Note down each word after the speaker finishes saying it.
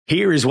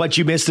Here is what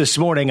you missed this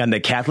morning on the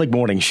Catholic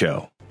Morning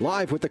Show.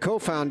 Live with the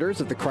co-founders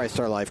of the Christ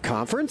Our Life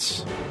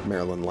Conference,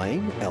 Marilyn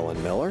Lane,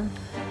 Ellen Miller.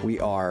 We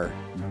are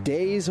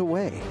days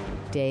away.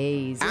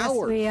 Days.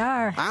 Hours. Yes, we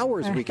are.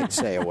 Hours we could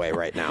say away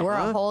right now. We're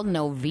a whole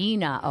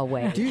novena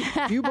away. Do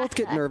you both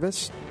get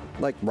nervous?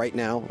 Like right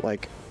now?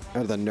 Like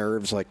are the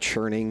nerves like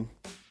churning?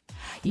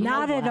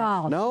 Not at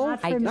all. No?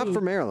 Not for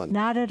Marilyn.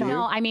 Not at all.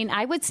 No, I mean,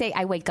 I would say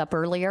I wake up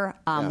earlier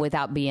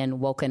without being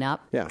woken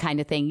up kind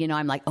of thing. You know,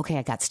 I'm like, okay,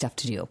 I got stuff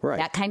to do. Right.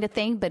 That kind of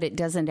thing. But it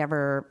doesn't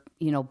ever,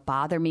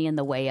 bother me in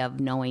the way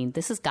of knowing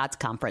this is God's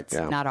conference,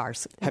 not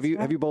ours. Have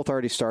you both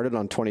already started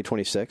on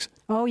 2026?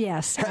 Oh,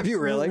 yes. Have you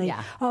really?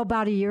 Yeah. Oh,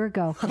 about a year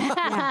ago.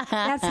 Yeah.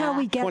 That's how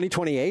we get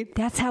 2028?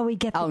 That's how we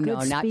get the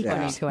good not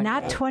speakers. 2028.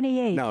 Not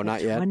 28. No,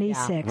 not yet.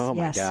 26. Oh,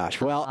 my yes.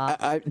 gosh.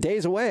 Well,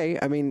 days away.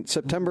 I mean,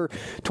 September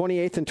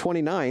 28th and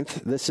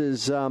 29th. This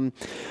is,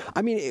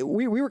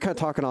 we were kind of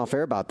talking off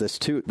air about this,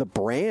 too. The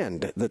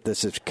brand that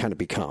this has kind of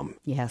become.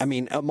 Yes. I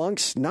mean,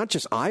 amongst not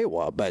just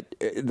Iowa, but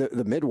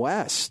the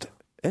Midwest.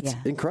 It's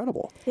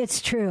incredible. It's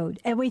true.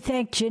 And we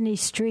thank Ginny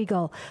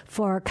Striegel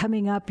for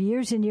coming up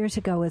years and years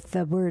ago with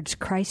the words,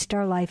 Christ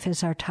Our Life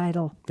is our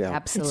title. Yeah.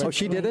 Absolutely. Oh,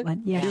 she did it?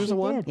 Yeah, she was the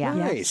one? did. Yeah.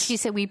 Nice. She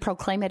said we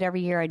proclaim it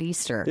every year at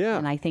Easter. Yeah.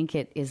 And I think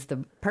it is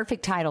the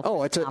perfect title.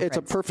 For it's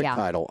a perfect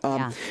title.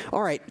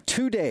 All right,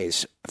 2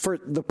 days for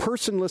the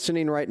person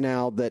listening right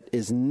now that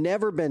has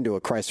never been to a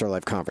Christ Our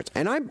Life conference,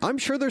 and I'm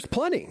sure there's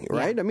plenty,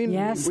 right? I mean,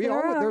 yes,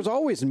 there's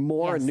always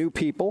more new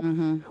people.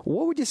 Mm-hmm.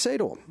 What would you say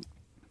to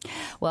them?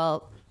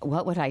 Well,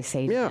 what would I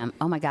say to them?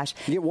 Oh, my gosh.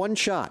 You get one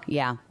shot.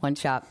 Yeah, one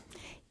shot.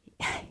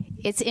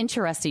 It's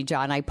interesting,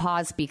 John. I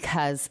pause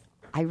because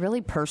I really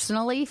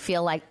personally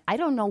feel like I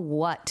don't know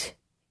what,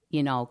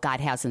 God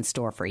has in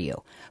store for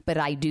you. But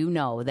I do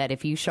know that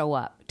if you show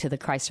up to the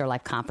Christ Our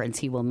Life conference,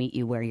 he will meet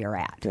you where you're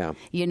at. Yeah.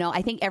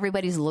 I think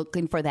everybody's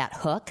looking for that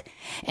hook,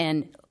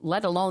 and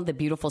let alone the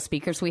beautiful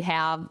speakers we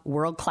have,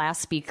 world-class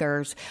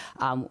speakers.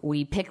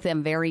 We pick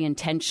them very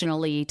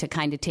intentionally to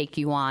kind of take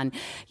you on,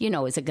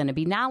 is it going to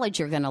be knowledge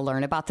you're going to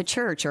learn about the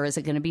church, or is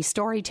it going to be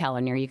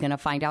storytelling? Are you going to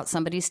find out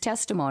somebody's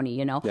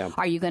testimony?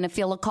 Are you going to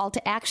feel a call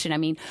to action? I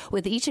mean,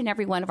 with each and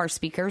every one of our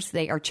speakers,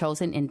 they are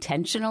chosen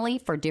intentionally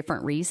for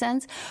different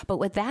reasons. But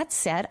with that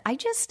said,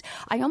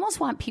 I almost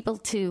want people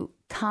to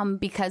come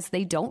because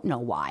they don't know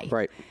why.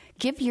 Right.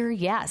 Give your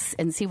yes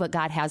and see what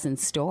God has in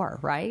store,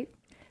 right?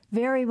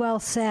 Very well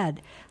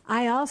said.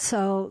 I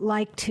also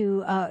like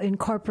to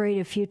incorporate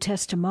a few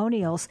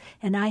testimonials,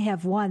 and I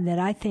have one that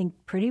I think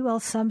pretty well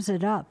sums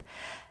it up.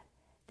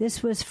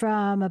 This was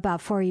from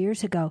about 4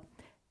 years ago,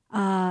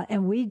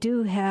 and we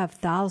do have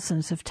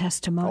thousands of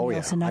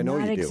testimonials, and I'm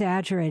not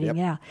exaggerating. Yep.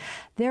 Yeah,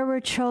 there were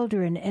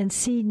children and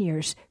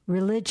seniors,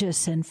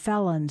 religious and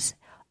felons,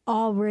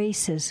 all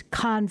races,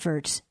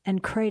 converts,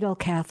 and cradle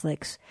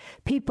Catholics,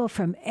 people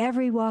from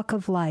every walk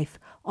of life,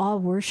 all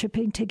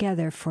worshiping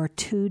together for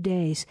 2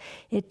 days.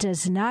 It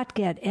does not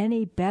get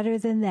any better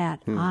than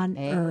that on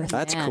earth.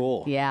 That's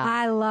cool. Yeah.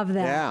 I love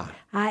that.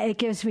 Yeah. It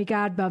gives me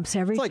God bumps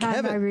every like time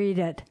heaven. I read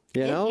it.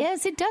 You know? It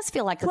is. It does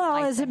feel like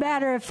Well, as a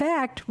matter of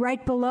fact,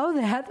 right below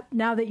that,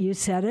 now that you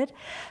said it,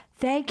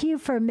 thank you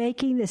for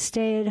making the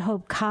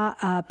stay-at-home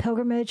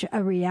pilgrimage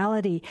a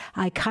reality.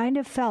 I kind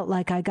of felt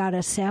like I got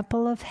a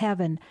sample of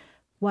heaven,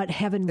 what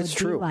heaven would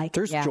be like.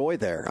 There's joy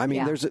there. I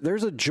mean,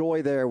 there's a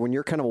joy there when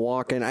you're kind of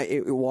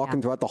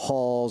walking throughout the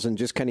halls and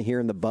just kind of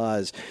hearing the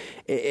buzz.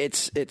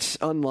 It's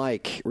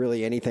unlike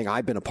really anything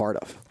I've been a part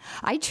of.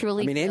 I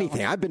truly feel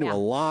anything. I've been to a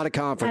lot of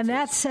conferences. And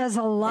that says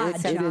a lot,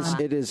 John.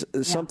 It is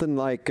something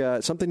like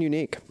something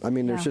unique. I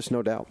mean, there's just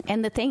no doubt.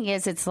 And the thing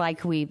is, it's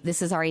like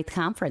this is our 8th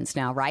conference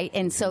now, right?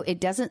 And so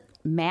it doesn't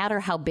matter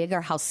how big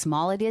or how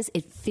small it is,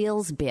 it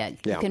feels big.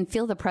 Yeah. You can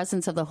feel the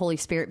presence of the Holy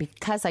Spirit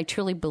because I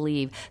truly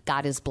believe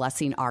God is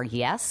blessing our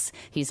yes.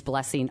 He's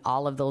blessing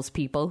all of those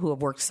people who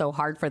have worked so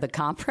hard for the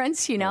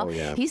conference,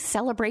 He's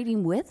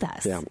celebrating with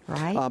us,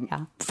 right?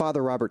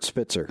 Father Robert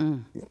Spitzer,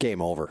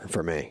 game over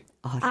for me.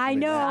 I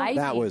know.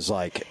 That was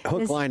like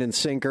hook, line, and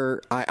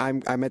sinker.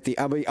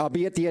 I'll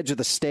be at the edge of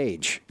the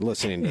stage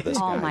listening to this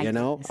guy.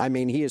 Goodness. I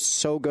mean, he is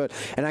so good.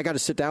 And I got to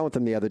sit down with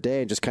him the other day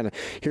and just kind of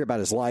hear about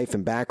his life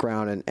and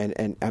background.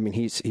 And I mean,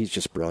 he's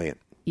just brilliant.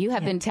 You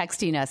have been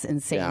texting us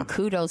and saying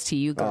kudos to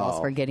you girls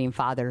for getting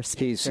Father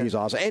Spitzer. He's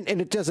awesome,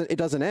 and it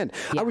doesn't end.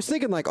 I was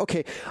thinking like,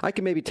 okay, I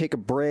can maybe take a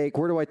break.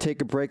 Where do I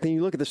take a break? Then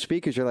you look at the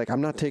speakers, you're like, I'm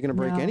not taking a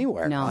break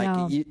anywhere. No.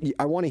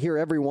 I want to hear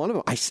every one of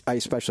them. I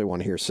especially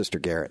want to hear Sister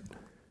Garrett.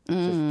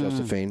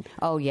 Josephine.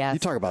 Oh, yes. You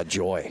talk about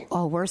joy.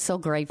 Oh, we're so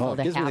grateful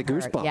to have her. Gives me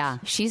the goosebumps. Yeah,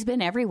 she's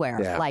been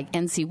everywhere, like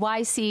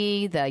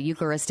NCYC, the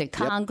Eucharistic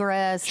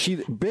Congress.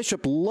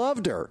 Bishop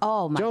loved her.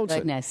 Oh, my Joensen.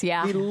 goodness,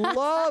 yeah. He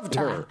loved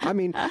her. I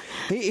mean,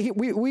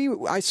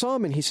 I saw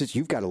him and he says,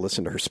 you've got to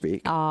listen to her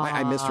speak.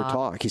 I missed her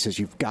talk. He says,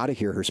 you've got to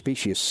hear her speak.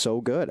 She is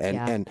so good.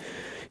 And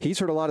he's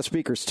heard a lot of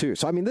speakers too.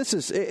 So, I mean, but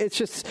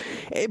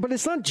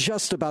it's not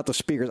just about the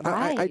speakers.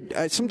 Right.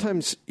 I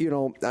sometimes,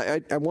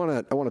 I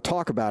want to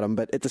talk about them,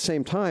 but at the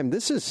same time,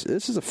 this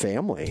is a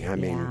family. I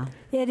mean,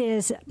 it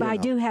is. But I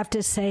do have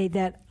to say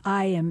that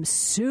I am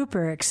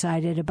super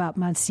excited about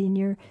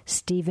Monsignor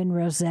Stephen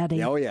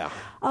Rossetti. Oh, yeah.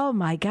 Oh,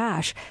 my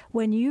gosh.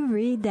 When you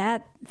read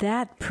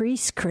that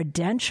priest's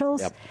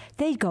credentials,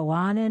 they go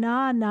on and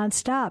on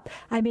nonstop.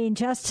 I mean,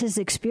 just his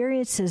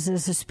experiences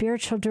as a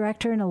spiritual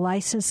director and a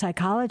licensed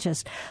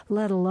psychologist,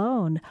 let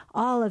alone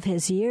all of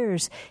his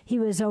years. He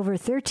was over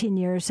 13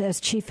 years as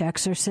chief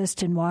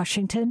exorcist in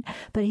Washington,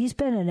 but he's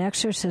been an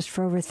exorcist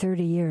for over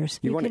 30 years.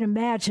 You can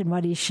imagine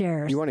what he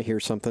shares. You want to hear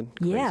something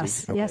crazy?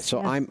 Yes. Okay. Yes.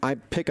 So yes. I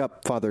pick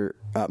up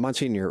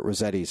Monsignor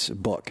Rossetti's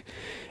book,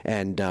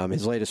 and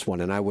his latest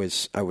one, and I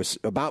was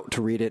about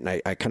to read it, and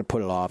I kind of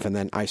put it off, and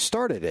then I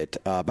started it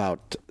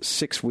about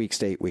 6 weeks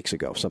to 8 weeks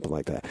ago, something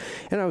like that.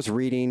 And I was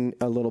reading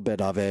a little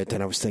bit of it,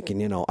 and I was thinking,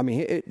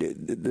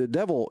 the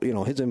devil,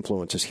 his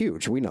influence is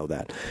huge. We know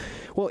that.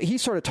 Well, he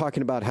started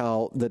talking about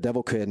how the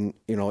devil can,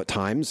 at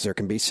times there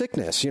can be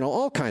sickness,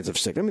 all kinds of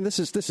sickness. I mean, this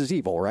is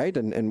evil, right?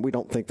 And we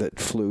don't think that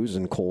flus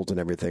and colds and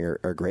everything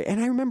are great.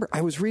 And I remember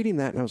I was reading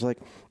that, and I was like,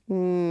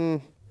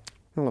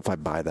 I don't know if I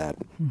buy that.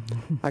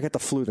 I got the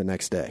flu the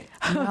next day.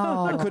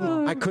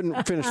 No. I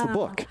couldn't finish the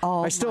book.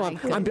 Oh,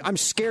 I'm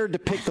scared to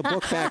pick the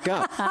book back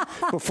up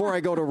before I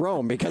go to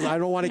Rome because I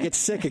don't want to get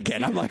sick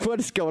again. I'm like, what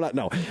is going on?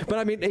 No, but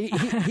I mean,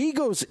 he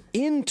goes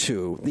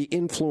into the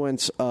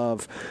influence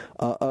of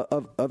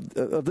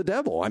the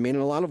devil. I mean,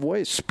 in a lot of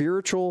ways,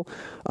 spiritual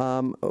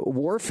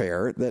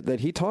warfare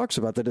that he talks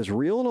about that is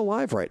real and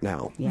alive right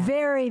now. Yeah.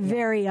 Very,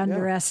 very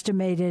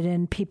underestimated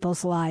in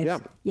people's lives.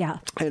 Yeah.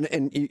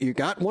 And you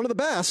got one of the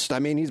best. I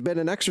mean, he's been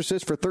an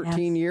exorcist for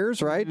 13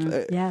 years, right?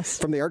 Yes.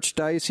 From the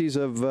Archdiocese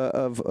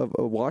of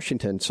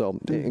Washington. So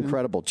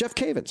incredible. Jeff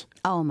Cavins.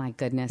 Oh, my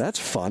goodness. That's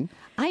fun.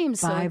 I am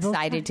so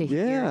excited to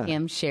hear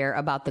him share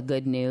about the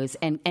good news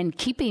and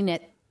keeping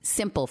it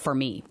simple for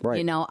me.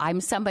 Right.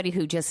 I'm somebody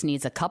who just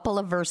needs a couple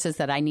of verses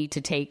that I need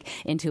to take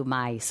into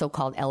my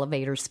so-called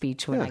elevator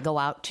speech when I go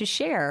out to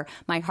share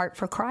my heart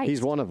for Christ.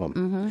 He's one of them.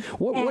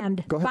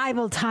 And go ahead.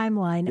 Bible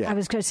Timeline, I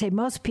was going to say,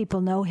 most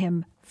people know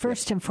him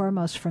first and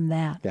foremost from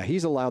that. Yeah,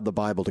 he's allowed the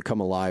Bible to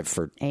come alive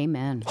for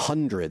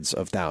hundreds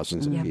of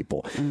thousands of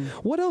people.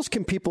 What else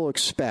can people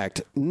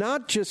expect?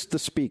 Not just the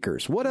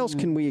speakers. What else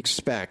can we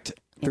expect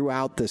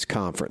throughout this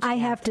conference? I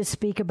have to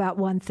speak about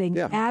one thing.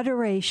 Yeah.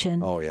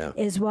 Adoration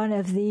is one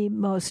of the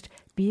most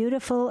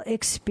beautiful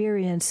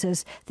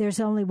experiences. There's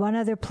only one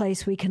other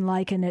place we can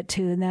liken it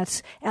to, and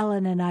that's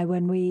Ellen and I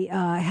when we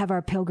have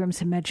our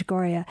pilgrims in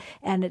Medjugorje,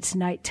 and it's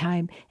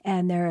nighttime,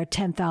 and there are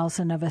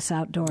 10,000 of us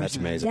outdoors. That's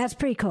amazing. That's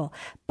pretty cool.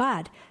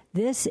 But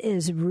this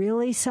is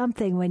really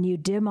something when you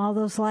dim all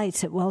those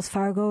lights at Wells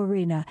Fargo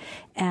Arena,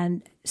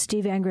 and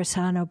Steve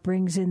Angrisano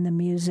brings in the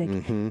music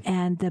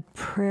and the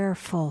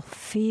prayerful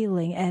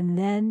feeling, and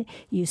then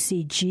you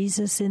see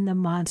Jesus in the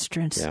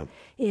monstrance. Yeah.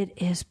 It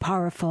is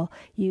powerful.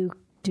 You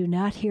do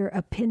not hear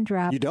a pin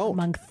drop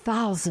among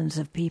thousands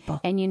of people.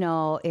 And,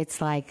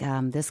 it's like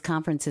this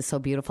conference is so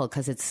beautiful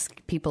because it's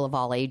people of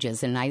all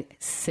ages. And I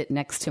sit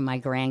next to my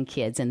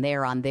grandkids, and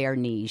they're on their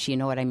knees. You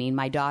know what I mean?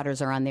 My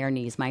daughters are on their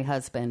knees. My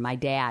husband, my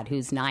dad,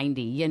 who's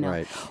 90.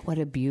 Right. What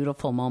a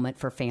beautiful moment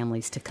for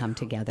families to come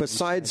together.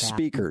 Besides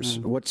speakers,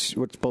 what's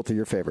both of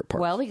your favorite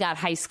parts? Well, we got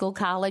high school,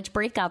 college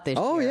breakout this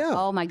year. Oh, yeah.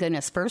 Oh, my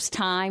goodness. First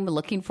time.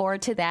 Looking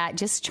forward to that.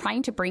 Just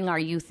trying to bring our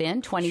youth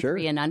in.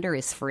 23 and under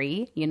is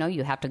free.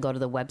 You have to go to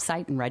the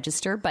website and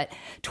register, but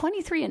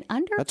 23 and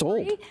under, that's free?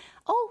 old.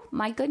 Oh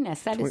my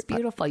goodness, that is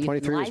beautiful.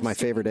 23 is my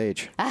favorite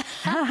age.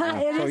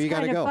 So you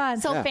got to go.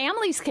 Fun. So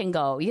families can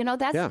go.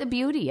 That's the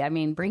beauty. I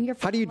mean, bring your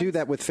families. How do you do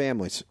that with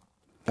families?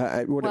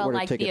 What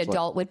like the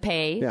adult would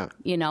pay,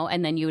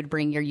 and then you would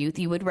bring your youth.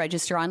 You would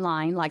register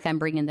online, like I'm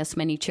bringing this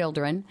many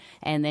children,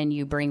 and then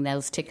you bring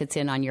those tickets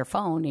in on your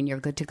phone, and you're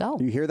good to go.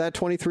 You hear that,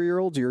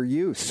 23-year-olds? You're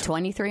youth.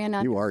 23 and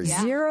under. You are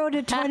 0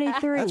 to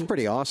 23. That's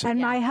pretty awesome.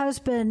 And my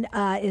husband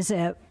is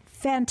a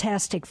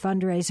fantastic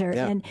fundraiser,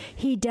 and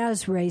he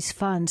does raise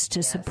funds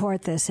to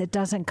support this. It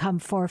doesn't come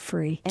for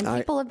free. And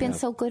people have been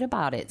so good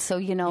about it. So,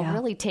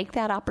 really take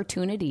that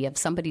opportunity of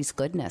somebody's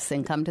goodness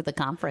and come to the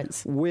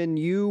conference. When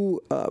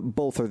you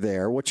both are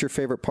there, what's your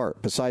favorite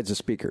part besides the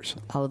speakers?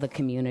 Oh, the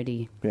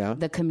community. Yeah.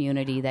 The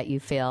community that you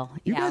feel.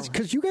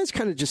 Because you guys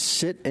kind of just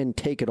sit and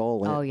take it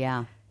all in. Oh,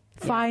 yeah.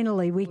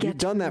 Finally, we get You've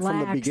done that relax.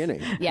 from the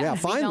beginning. Yeah,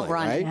 finally,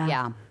 right?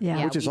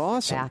 Yeah. Which is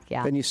awesome.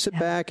 Back, and you sit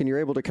back and you're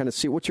able to kind of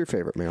see. What's your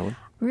favorite, Marilyn?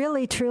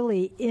 Really,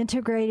 truly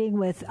integrating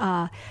with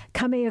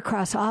coming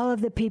across all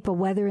of the people,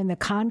 whether in the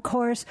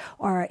concourse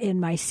or in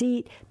my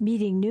seat,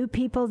 meeting new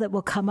people that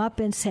will come up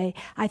and say,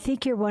 I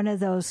think you're one of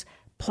those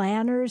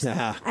planners,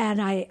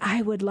 and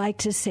I would like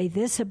to say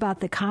this about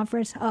the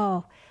conference.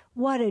 Oh,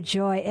 what a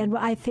joy. And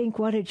I think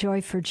what a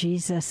joy for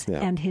Jesus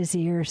and his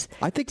ears.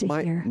 I think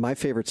my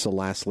favorite's the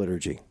last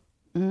liturgy.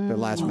 The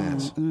last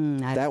Mass.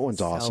 That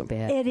one's awesome.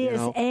 It is.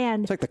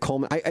 And it's like the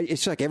culmination.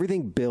 It's like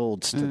everything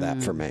builds to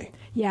that for me.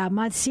 Yeah,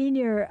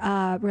 Monsignor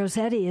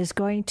Rossetti is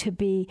going to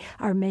be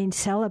our main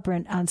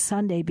celebrant on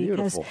Sunday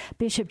because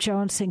Bishop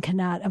Joensen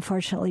cannot,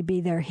 unfortunately,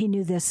 be there. He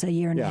knew this a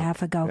year and a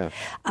half ago.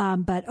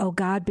 But "O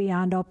God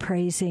Beyond All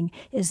Praising"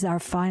 is our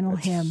final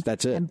hymn.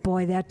 That's it. And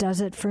boy, that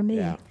does it for me.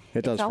 Yeah.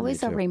 It does. It's always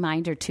for me a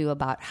reminder, too,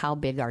 about how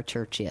big our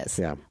church is.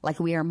 Yeah. Like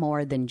we are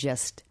more than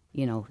just,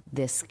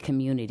 this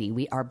community.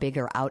 We are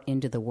bigger out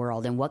into the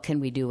world. And what can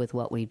we do with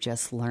what we've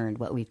just learned,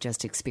 what we've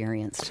just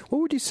experienced?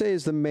 What would you say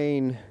is the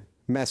main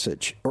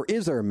message, or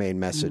is there a main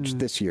message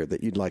this year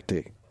that you'd like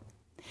to?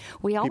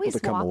 We always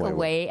walk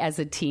away with? as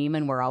a team,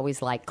 and we're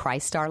always like,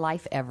 Christ our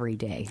life every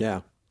day.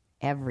 Yeah.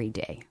 Every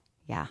day.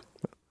 Yeah.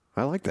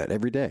 I like that.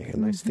 Every day. A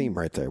nice theme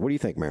right there. What do you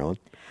think, Marilyn?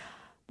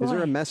 Is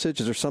there a message?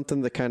 Is there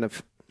something that kind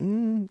of,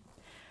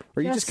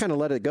 or you just kind of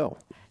let it go?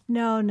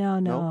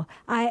 No.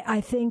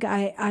 I think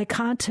I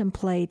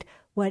contemplate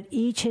what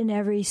each and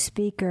every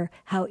speaker,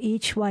 how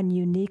each one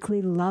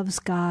uniquely loves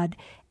God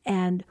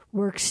and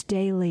works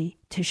daily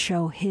to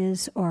show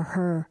his or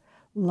her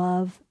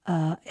love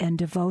and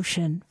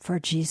devotion for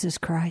Jesus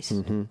Christ.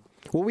 Mm-hmm.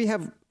 Will we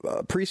have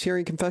priest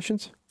hearing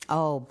confessions?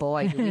 Oh,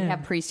 boy. Do we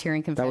have priest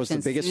hearing confessions? That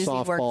was the biggest Susie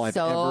softball I've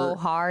ever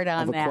hard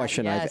on of a that.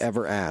 question I've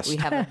ever asked. We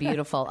have a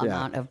beautiful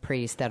amount of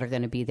priests that are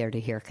going to be there to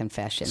hear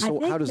confessions.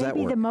 So how does that work?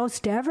 Maybe the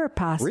most ever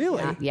possible.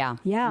 Really? Yeah.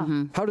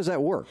 Mm-hmm. How does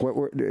that work?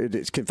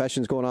 Is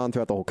confessions going on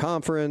throughout the whole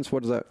conference?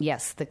 What is that?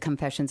 Yes, the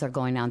confessions are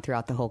going on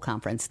throughout the whole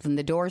conference. When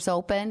the doors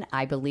open,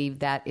 I believe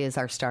that is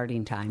our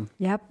starting time.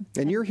 Yep.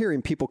 And you're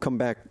hearing people come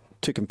back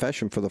to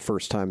confession for the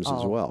first times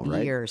as well,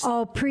 right? Years.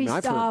 Oh,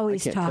 priests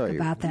always talk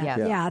about that.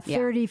 Yeah,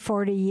 30,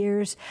 40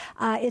 years.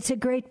 It's a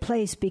great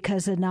place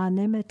because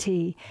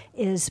anonymity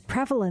is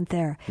prevalent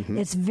there. Mm-hmm.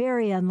 It's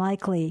very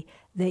unlikely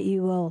that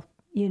you will,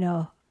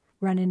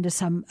 run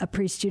into a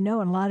priest and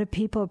a lot of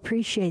people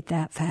appreciate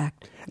that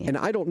fact. Yeah. And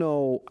I don't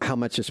know how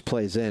much this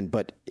plays in,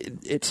 but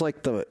it's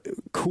like the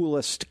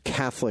coolest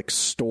Catholic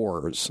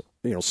stores.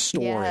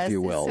 If you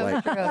will, so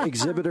like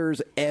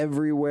exhibitors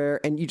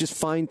everywhere, and you just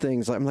find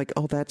things. I'm like,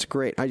 oh, that's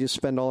great. I just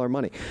spend all our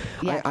money.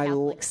 Yeah,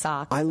 Catholic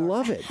socks. I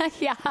love it.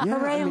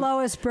 Hooray,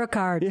 Lois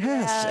Brookhart.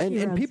 Yes,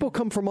 and people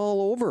come from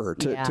all over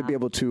to be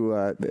able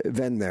to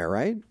vend there,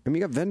 right? I mean,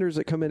 you got vendors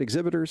that come in,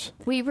 exhibitors.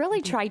 We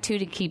really try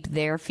to keep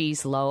their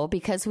fees low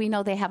because we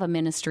know they have a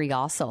ministry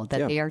also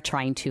that they are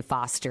trying to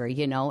foster,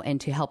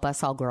 and to help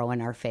us all grow in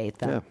our faith.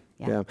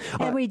 Yeah.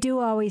 And we do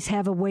always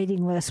have a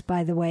waiting list,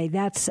 by the way.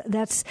 That's.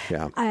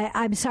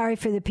 I'm sorry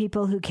for the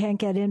people who can't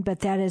get in, but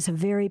that is a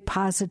very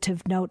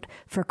positive note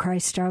for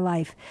Christ Our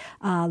Life.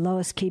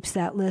 Lois keeps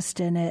that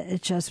list, and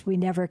it just, we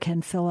never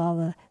can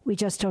fill we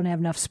just don't have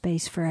enough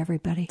space for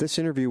everybody. This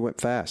interview went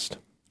fast.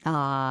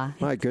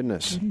 My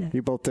goodness.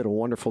 You both did a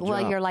wonderful job.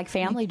 Well, you're like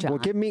family, John. Well,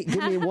 give me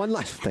one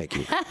last, thank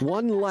you.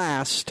 One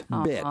last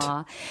bit.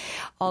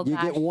 Oh, you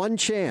get one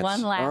chance.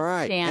 One last All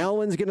right. chance.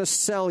 Ellen's going to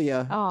sell you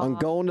on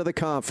going to the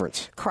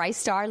conference.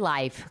 Christ Our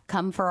Life.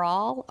 Come for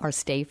all or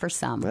stay for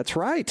some. That's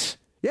right.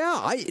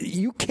 Yeah,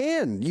 you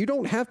can. You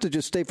don't have to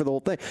just stay for the whole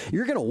thing.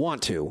 You're going to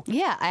want to.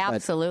 Yeah,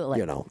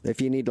 absolutely. But,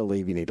 if you need to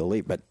leave, you need to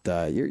leave. But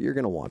you're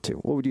going to want to.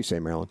 What would you say,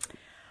 Marilyn?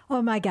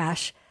 Oh, my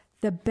gosh.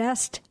 The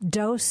best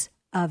dose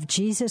of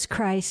Jesus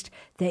Christ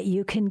that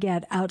you can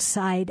get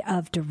outside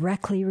of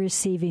directly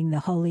receiving the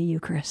Holy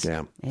Eucharist.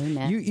 Yeah.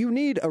 Amen. You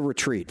need a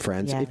retreat,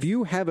 friends. Yes. If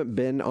you haven't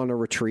been on a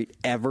retreat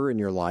ever in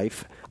your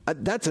life,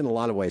 that's in a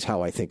lot of ways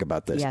how I think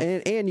about this.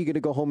 Yes. And you get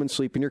to go home and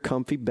sleep in your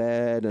comfy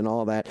bed and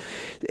all that.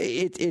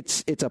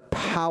 It's a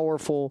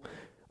powerful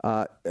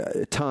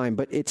time,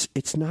 but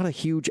it's not a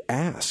huge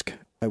ask,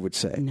 I would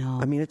say. No.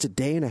 I mean, it's a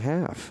day and a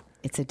half.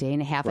 It's a day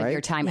and a half right? of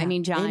your time. Yeah. I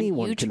mean, John,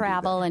 Anyone you can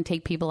travel and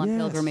take people on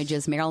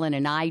pilgrimages. Marilyn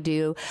and I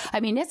do.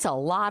 I mean, it's a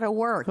lot of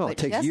work. Oh, but it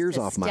takes just years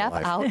to off my step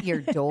life. out your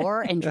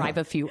door and drive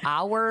a few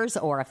hours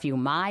or a few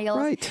miles.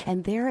 Right.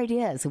 And there it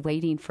is,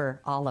 waiting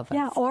for all of us.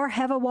 Yeah, or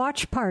have a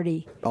watch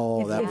party.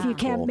 Oh, if you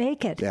can't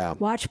make it. Yeah.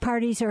 Watch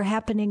parties are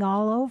happening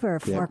all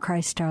over for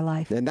Christ Our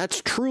Life. And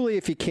that's truly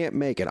if you can't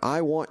make it.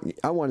 I want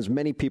as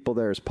many people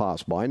there as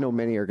possible. I know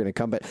many are going to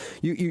come, but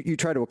you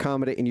try to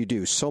accommodate, and you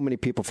do. So many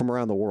people from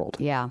around the world.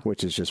 Yeah.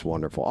 Which is just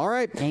wonderful. All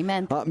right.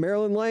 Amen.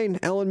 Marilyn Lane,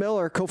 Ellen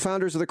Miller,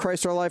 co-founders of the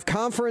Christ Our Life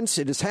Conference.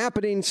 It is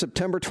happening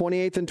September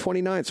 28th and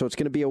 29th, so it's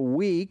going to be a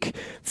week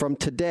from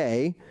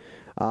today.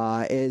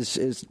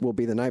 Will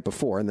be the night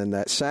before, and then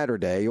that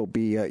Saturday you'll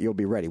be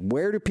ready.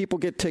 Where do people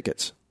get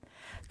tickets?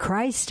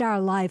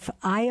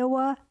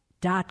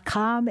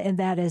 ChristOurLifeIowa.com, and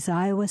that is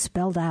Iowa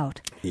spelled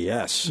out.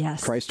 Yes.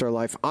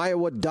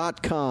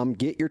 ChristOurLifeIowa.com.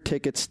 Get your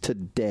tickets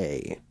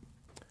today.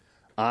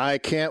 I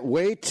can't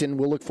wait, and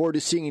we'll look forward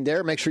to seeing you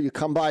there. Make sure you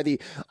come by the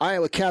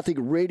Iowa Catholic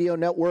Radio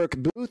Network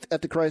booth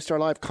at the Christ Our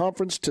Life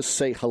Conference to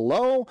say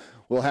hello.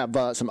 We'll have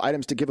some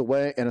items to give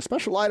away and a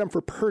special item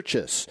for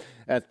purchase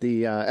at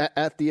the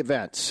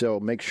event. So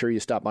make sure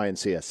you stop by and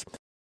see us.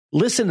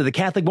 Listen to the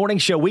Catholic Morning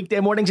Show weekday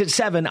mornings at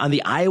 7 on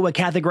the Iowa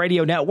Catholic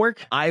Radio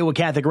Network,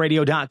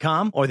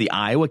 iowacatholicradio.com, or the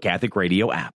Iowa Catholic Radio app.